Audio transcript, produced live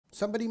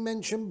Somebody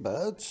mention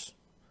birds?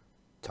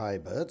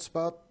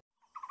 Thaibirdspot.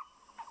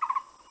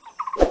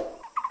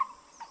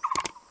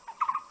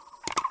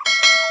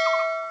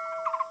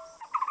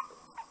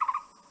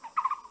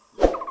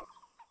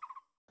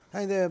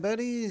 Hey there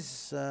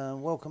buddies,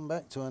 welcome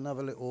back to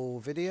another little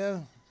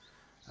video.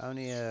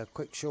 Only a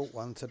quick short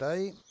one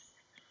today.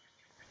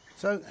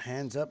 So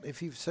hands up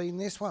if you've seen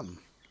this one.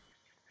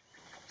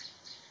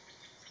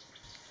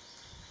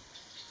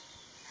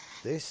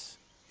 This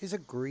is a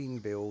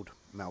green-billed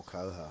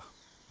Malkoha.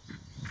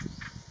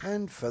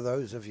 And for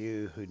those of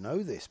you who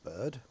know this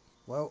bird,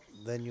 well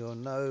then you'll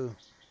know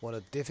what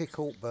a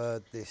difficult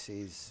bird this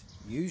is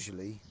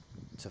usually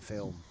to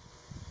film.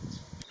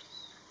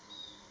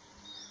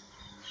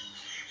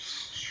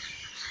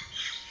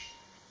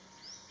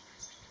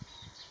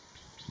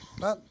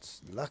 But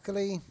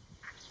luckily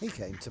he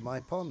came to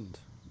my pond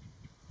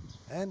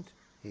and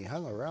he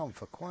hung around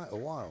for quite a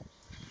while.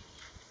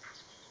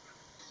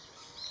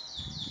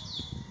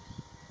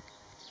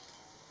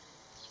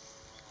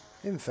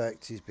 In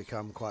fact, he's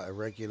become quite a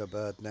regular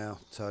bird now,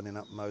 turning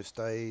up most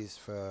days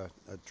for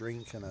a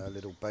drink and a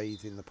little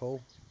bathe in the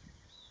pool.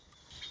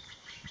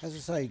 As I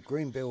say,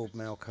 green-billed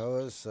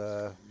Malkohas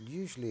are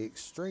usually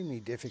extremely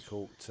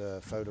difficult to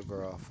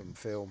photograph and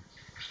film.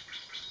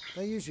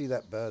 They're usually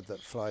that bird that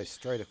flies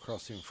straight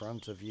across in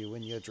front of you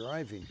when you're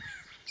driving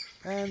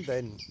and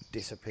then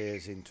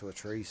disappears into a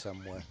tree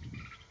somewhere.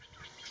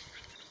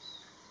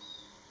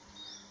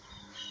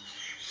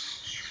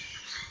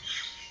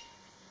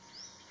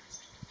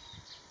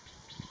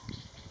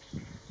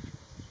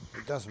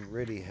 It doesn't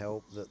really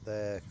help that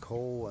their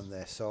call and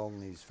their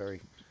song is very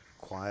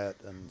quiet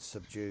and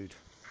subdued.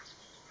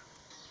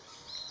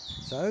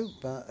 So,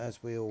 but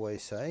as we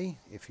always say,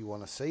 if you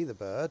want to see the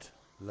bird,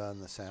 learn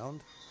the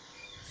sound.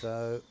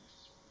 So,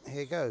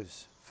 here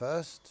goes.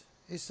 First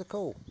is the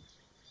call.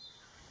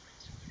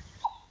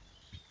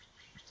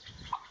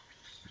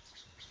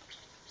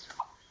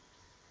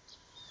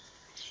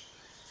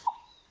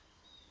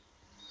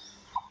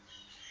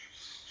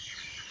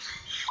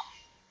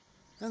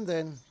 And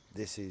then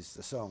this is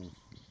the song,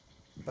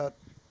 but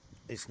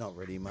it's not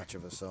really much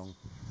of a song.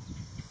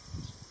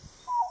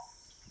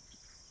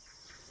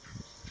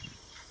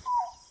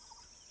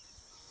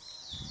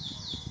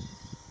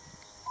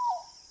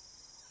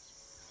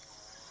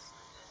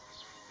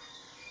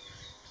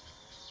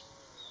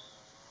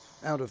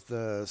 Out of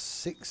the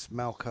 6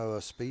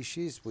 Malkoha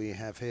species we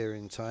have here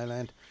in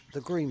Thailand, the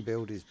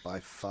green-billed is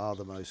by far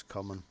the most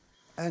common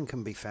and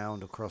can be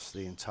found across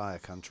the entire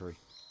country.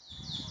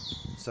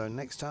 So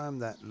next time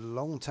that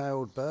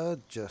long-tailed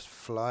bird just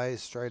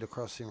flies straight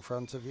across in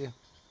front of you,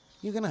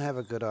 you're going to have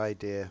a good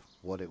idea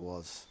what it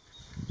was.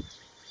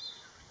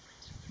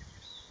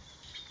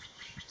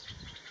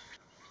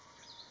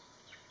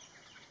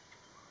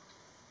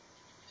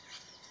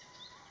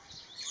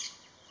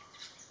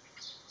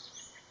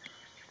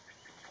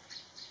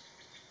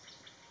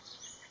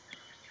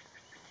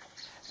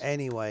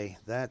 Anyway,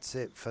 that's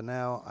it for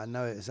now. I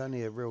know it's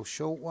only a real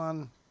short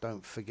one.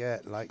 Don't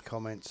forget, like,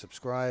 comment,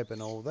 subscribe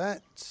and all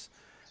that.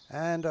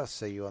 And I'll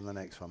see you on the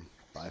next one.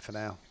 Bye for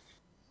now.